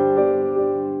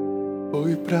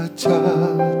 Foi pra te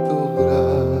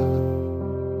adorar.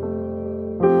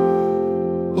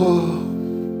 Oh,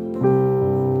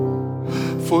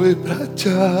 foi pra te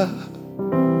adorar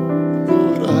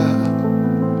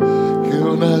que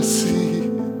eu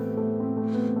nasci,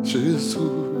 Jesus,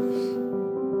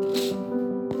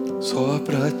 só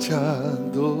pra te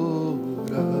adorar.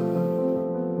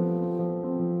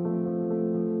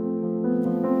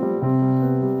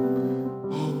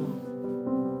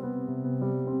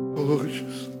 Oh,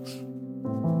 Jesus.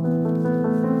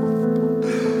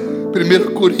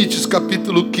 1 Coríntios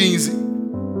capítulo 15,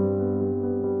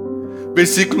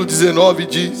 versículo 19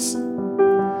 diz: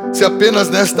 se apenas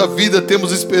nesta vida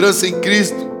temos esperança em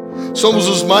Cristo, somos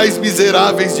os mais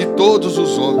miseráveis de todos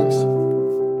os homens.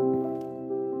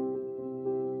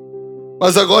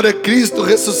 Mas agora é Cristo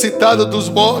ressuscitado dos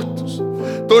mortos,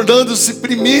 tornando-se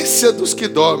primícia dos que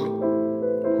dormem.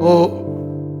 Oh!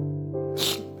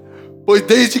 Pois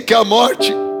desde que a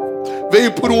morte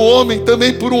veio por um homem,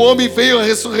 também por um homem veio a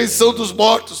ressurreição dos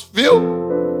mortos. Viu?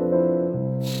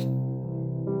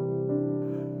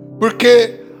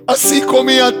 Porque assim como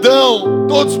em Adão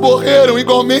todos morreram,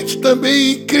 igualmente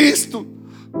também em Cristo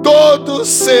todos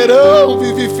serão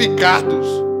vivificados.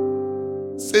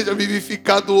 Seja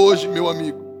vivificado hoje, meu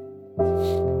amigo.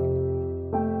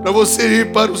 Para você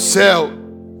ir para o céu,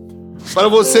 para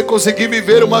você conseguir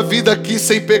viver uma vida aqui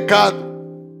sem pecado,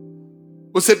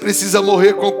 você precisa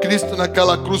morrer com Cristo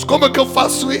naquela cruz. Como é que eu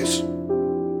faço isso?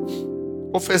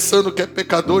 Confessando que é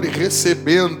pecador e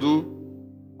recebendo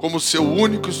como seu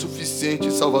único e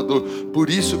suficiente Salvador. Por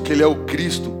isso que Ele é o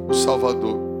Cristo, o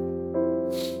Salvador.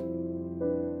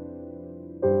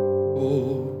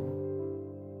 Oh,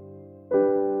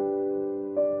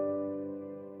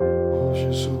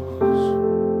 Jesus.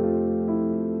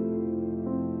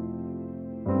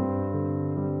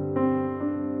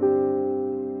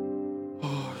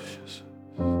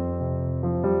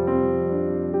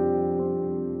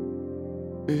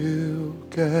 Eu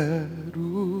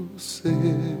quero ser,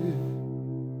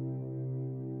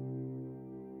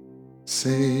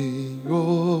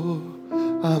 Senhor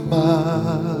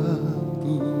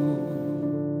amado,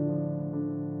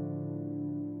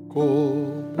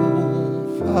 como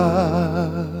um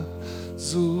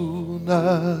vaso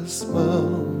nas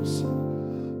mãos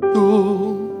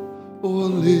do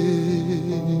oleiro.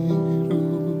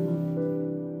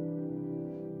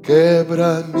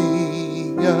 Quebra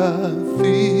minha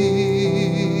vida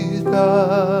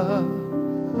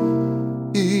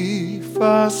e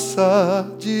faça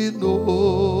de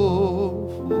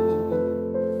novo.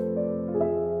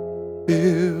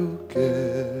 Eu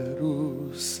quero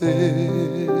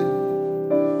ser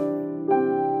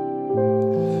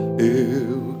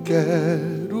Eu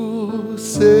quero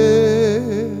ser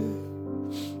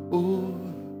um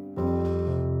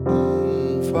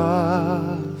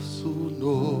vaso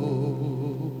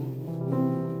novo.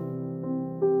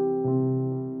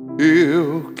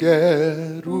 Eu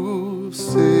quero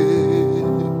ser.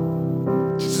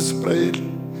 Diz isso pra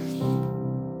ele.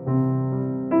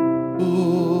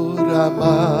 Por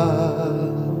amar.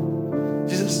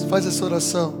 Diz, faz essa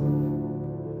oração.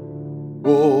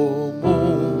 Como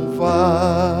um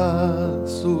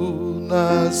vaso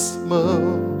nas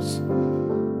mãos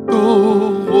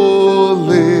do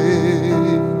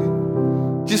oleiro.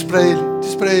 Diz pra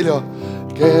ele, ó.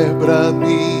 Quebra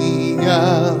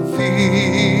minha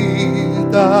vida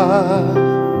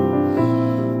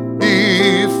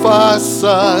e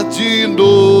faça de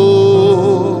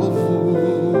novo.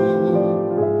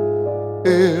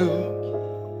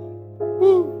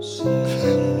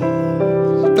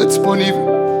 Está disponível.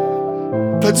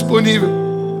 Está disponível.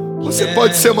 Você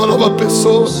pode ser uma nova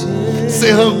pessoa,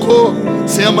 sem rancor,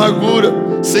 sem amargura,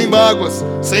 sem mágoas,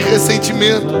 sem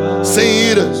ressentimento, sem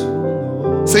ira,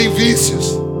 sem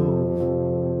vícios.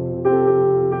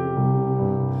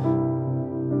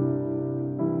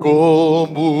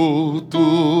 Como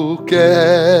tu queres,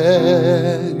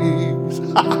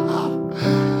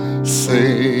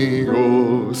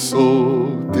 Senhor, sou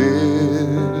teu.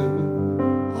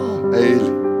 É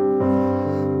Ele.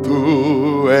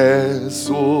 Tu és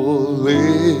oleiro,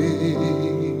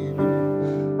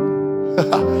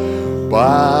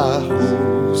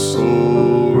 barro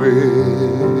sou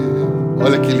eu.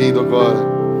 Olha que lindo agora.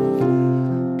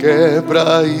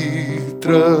 Quebra e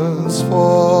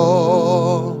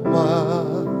transforma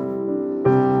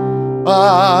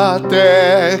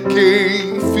até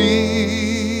que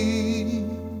enfim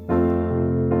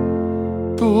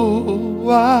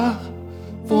tua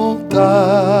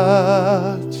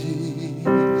vontade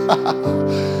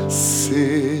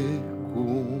se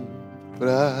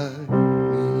cumpra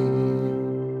em mim.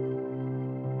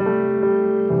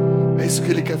 É isso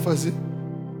que Ele quer fazer.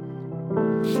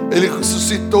 Ele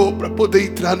ressuscitou para poder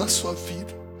entrar na sua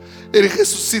vida. Ele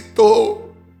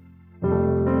ressuscitou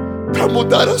para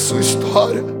mudar a sua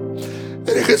história.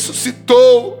 Ele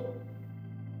ressuscitou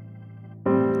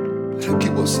para que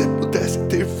você pudesse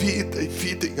ter vida e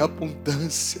vida em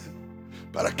abundância,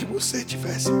 para que você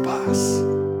tivesse paz.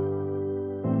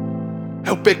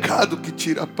 É o pecado que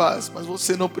tira a paz, mas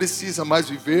você não precisa mais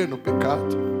viver no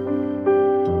pecado,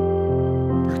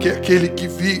 porque aquele que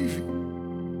vive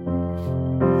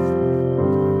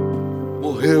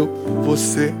morreu por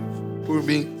você, por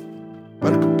mim,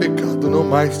 para que o pecado não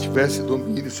mais tivesse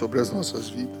domínio sobre as nossas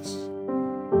vidas.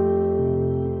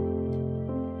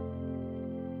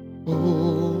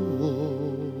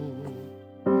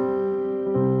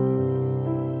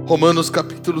 Romanos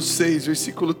capítulo 6,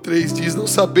 versículo 3 diz: não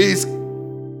sabeis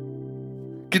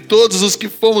que todos os que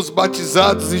fomos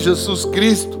batizados em Jesus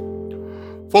Cristo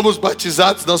fomos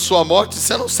batizados na sua morte?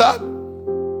 Você não sabe.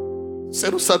 Você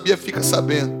não sabia, fica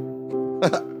sabendo.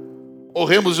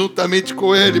 Morremos juntamente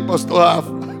com Ele, pastor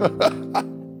Rafa.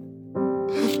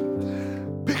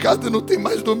 O pecado não tem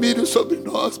mais domínio sobre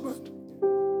nós, mano.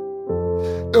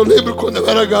 Eu lembro quando eu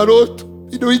era garoto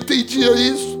e não entendia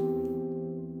isso.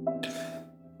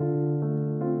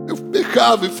 Eu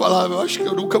pecava e falava: eu acho que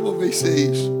eu nunca vou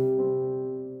vencer isso.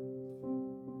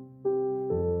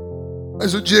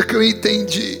 Mas o dia que eu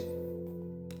entendi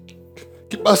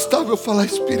que bastava eu falar: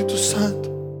 Espírito Santo,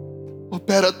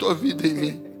 opera a tua vida em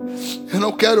mim. Eu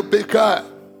não quero pecar.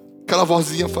 Aquela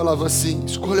vozinha falava assim: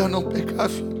 escolha não pecar,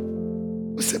 filho.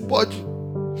 Você pode.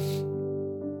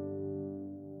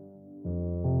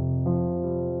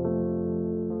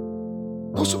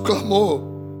 Nosso clamor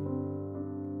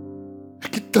é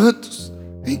que tantos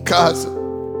em casa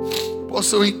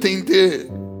possam entender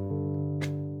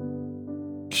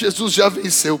que Jesus já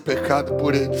venceu o pecado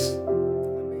por eles.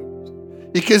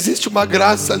 E que existe uma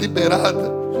graça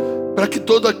liberada para que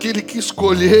todo aquele que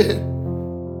escolher,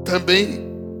 também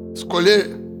escolher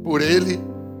por Ele,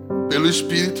 pelo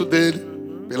Espírito dEle,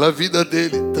 pela vida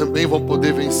dEle, também vão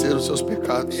poder vencer os seus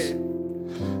pecados.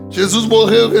 Jesus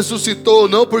morreu e ressuscitou,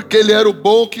 não porque Ele era o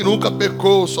bom que nunca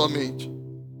pecou somente,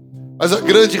 mas a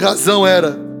grande razão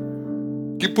era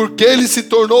que porque Ele se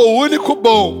tornou o único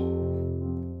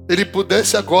bom, Ele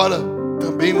pudesse agora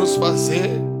também nos fazer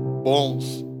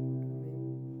bons.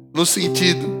 No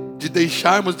sentido de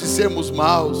deixarmos de sermos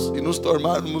maus e nos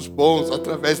tornarmos bons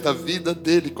através da vida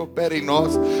dele que opera em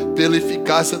nós, pela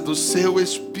eficácia do seu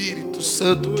Espírito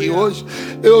Santo, que hoje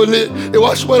eu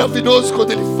acho maravilhoso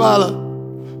quando ele fala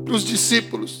para os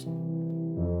discípulos: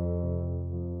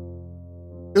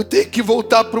 eu tenho que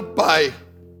voltar para o Pai,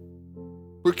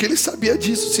 Porque ele sabia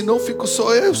disso, senão fico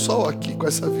só aqui com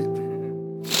essa vida.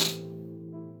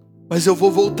 Mas eu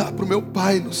vou voltar para o meu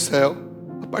Pai no céu,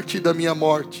 a partir da minha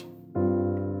morte.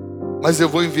 Mas eu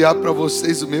vou enviar para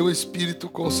vocês o meu Espírito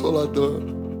Consolador.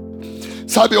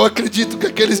 Sabe, eu acredito que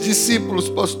aqueles discípulos,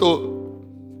 pastor,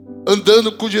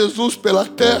 andando com Jesus pela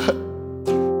terra,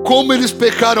 como eles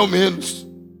pecaram menos.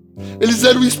 Eles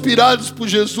eram inspirados por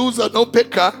Jesus a não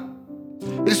pecar.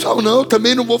 Eles falam, não,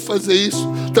 também não vou fazer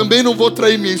isso. Também não vou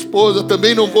trair minha esposa.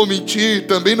 Também não vou mentir.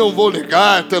 Também não vou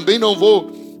negar. Também não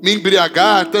vou me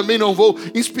embriagar. Também não vou.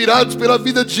 Inspirados pela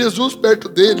vida de Jesus perto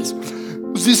deles.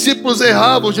 Os discípulos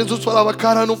erravam. Jesus falava,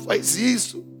 cara, não faz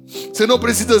isso. Você não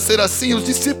precisa ser assim. Os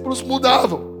discípulos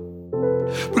mudavam.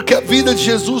 Porque a vida de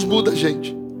Jesus muda a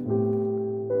gente.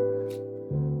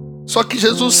 Só que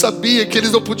Jesus sabia que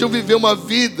eles não podiam viver uma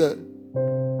vida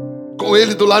com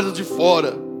ele do lado de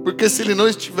fora. Porque se ele não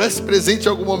estivesse presente em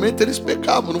algum momento, eles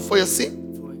pecavam. Não foi assim?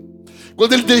 Foi.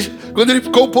 Quando ele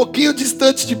ficou um pouquinho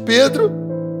distante de Pedro,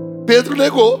 Pedro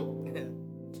negou.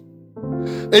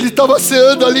 Ele estava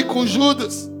ceando ali com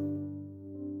Judas.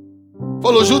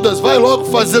 Falou, Judas, vai logo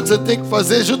fazer o que você tem que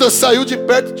fazer. Judas saiu de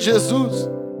perto de Jesus.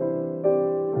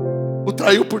 O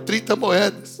traiu por 30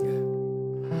 moedas.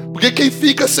 Porque quem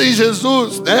fica sem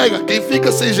Jesus nega, quem fica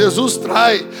sem Jesus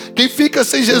trai, quem fica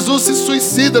sem Jesus se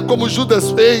suicida como Judas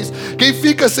fez, quem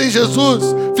fica sem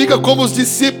Jesus fica como os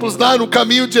discípulos lá no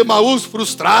caminho de Emaús,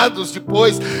 frustrados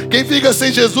depois, quem fica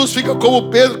sem Jesus fica como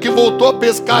Pedro que voltou a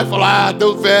pescar e falou,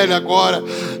 deu velho agora,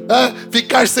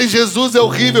 ficar sem Jesus é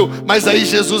horrível, mas aí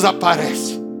Jesus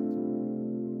aparece,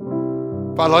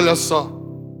 fala, olha só,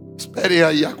 esperem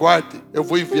aí, aguardem, eu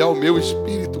vou enviar o meu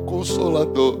Espírito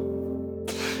Consolador.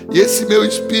 E esse meu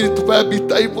Espírito vai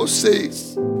habitar em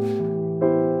vocês.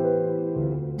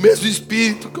 O mesmo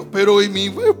Espírito que operou em mim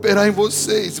vai operar em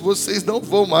vocês. Vocês não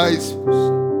vão mais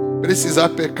precisar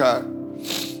pecar.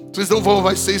 Vocês não vão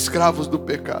mais ser escravos do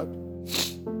pecado.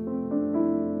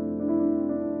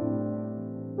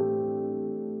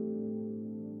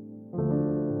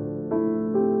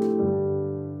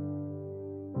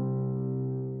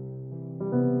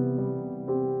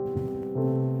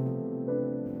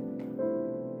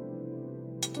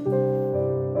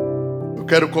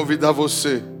 Quero convidar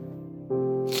você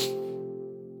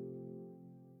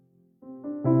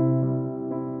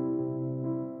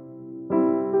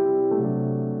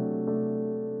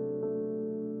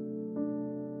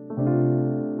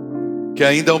que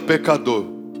ainda é um pecador.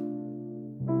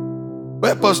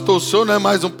 Ué, pastor, o senhor não é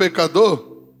mais um pecador?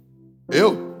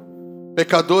 Eu?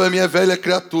 Pecador é minha velha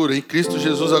criatura. Em Cristo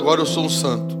Jesus agora eu sou um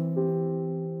santo.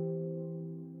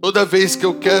 Toda vez que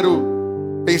eu quero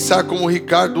pensar como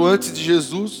Ricardo antes de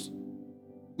Jesus,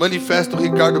 manifesta o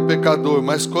Ricardo pecador.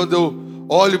 Mas quando eu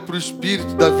olho para o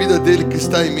Espírito da vida dele que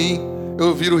está em mim,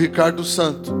 eu viro o Ricardo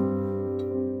santo.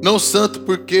 Não santo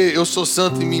porque eu sou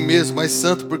santo em mim mesmo, mas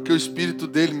santo porque o Espírito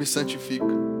dele me santifica.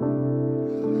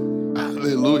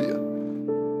 Aleluia.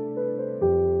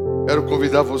 Quero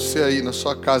convidar você aí na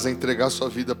sua casa a entregar sua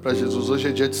vida para Jesus. Hoje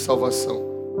é dia de salvação,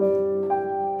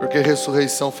 porque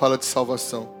ressurreição fala de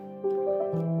salvação.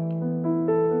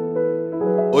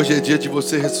 Hoje é dia de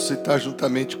você ressuscitar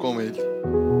juntamente com Ele.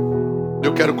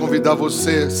 Eu quero convidar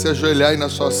você a se ajoelhar aí na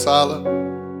sua sala.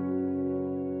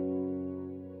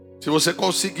 Se você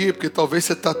conseguir, porque talvez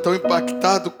você está tão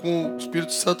impactado com o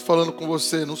Espírito Santo falando com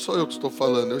você. Não sou eu que estou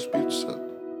falando, é o Espírito Santo.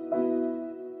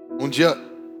 Um dia,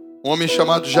 um homem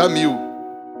chamado Jamil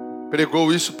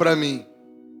pregou isso para mim.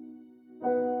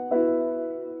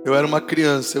 Eu era uma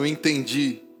criança, eu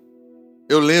entendi.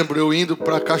 Eu lembro, eu indo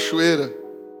para a cachoeira,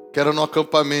 que era no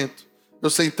acampamento, eu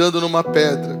sentando numa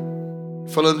pedra,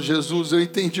 falando, Jesus, eu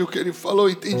entendi o que ele falou,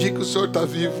 eu entendi que o Senhor está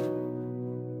vivo.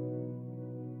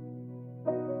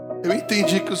 Eu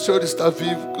entendi que o Senhor está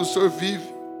vivo, que o Senhor vive,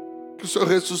 que o Senhor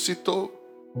ressuscitou.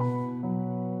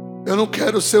 Eu não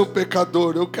quero ser um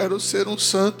pecador, eu quero ser um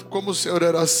santo como o Senhor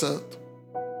era santo.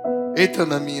 Entra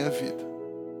na minha vida.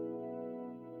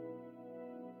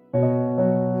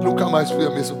 Nunca mais fui a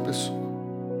mesma pessoa.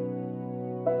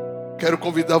 Quero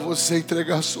convidar você a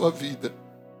entregar a sua vida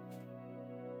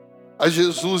a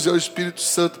Jesus e ao Espírito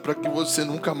Santo para que você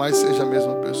nunca mais seja a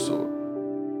mesma pessoa.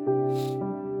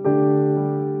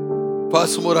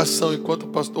 Faça uma oração enquanto o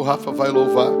pastor Rafa vai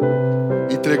louvar,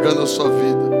 entregando a sua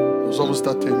vida. Nós vamos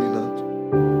estar terminando.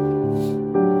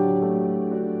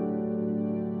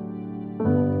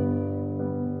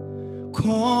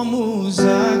 Como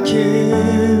Zaqueu,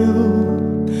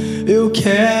 eu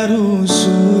quero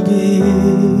subir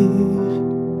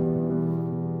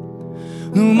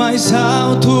no mais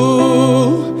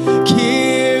alto que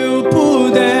eu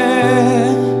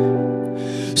puder,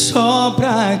 só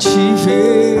pra para te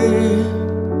ver,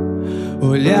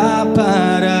 olhar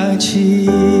para ti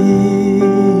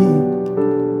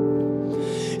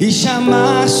e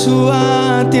chamar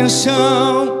sua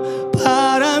atenção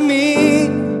para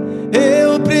mim.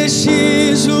 Eu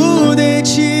preciso de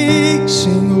ti,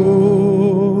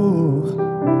 Senhor.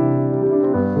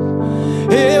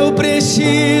 Eu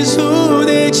preciso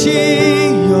de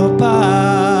ti, ó Pai.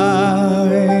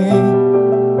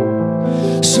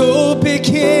 Sou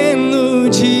pequeno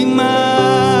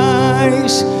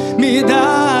demais, me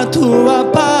dá a tua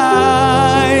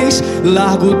paz.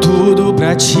 Largo tudo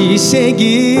pra te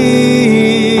seguir.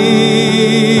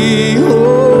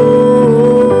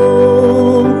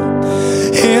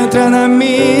 Entra na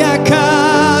minha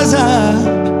casa,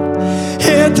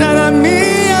 entra na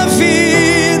minha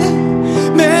vida,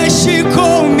 mexe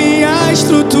com minha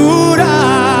estrutura,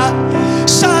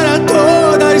 sara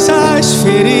todas as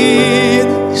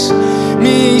feridas,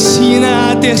 me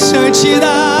ensina a ter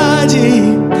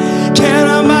santidade. Quero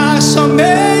amar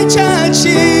somente a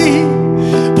ti,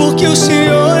 porque o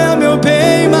Senhor é o meu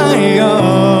bem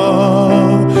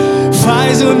maior.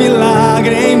 Faz um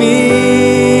milagre em mim.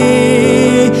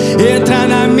 Entra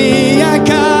na minha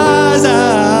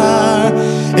casa,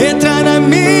 entra na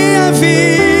minha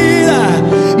vida,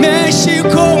 mexe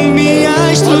com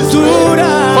minha estrutura,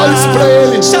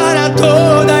 sara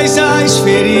todas as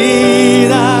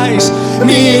feridas,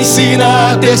 me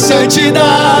ensina a ter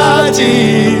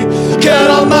santidade.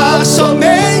 Quero amar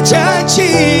somente a ti,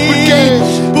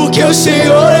 porque o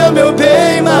Senhor é o meu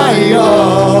bem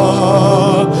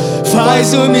maior.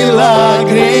 Faz um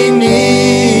milagre em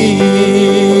mim.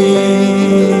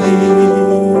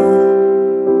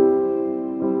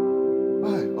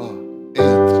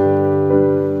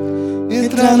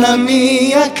 Entra na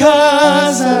minha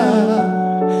casa,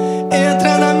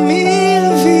 entra na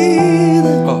minha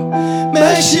vida,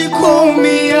 mexe com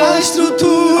minha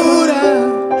estrutura,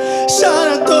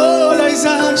 sara todas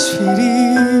as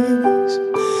feridas,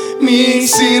 me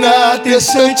ensina a ter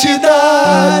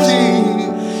santidade.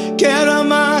 Quero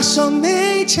amar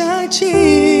somente a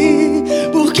ti,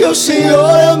 porque o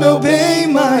Senhor é o meu bem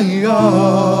maior.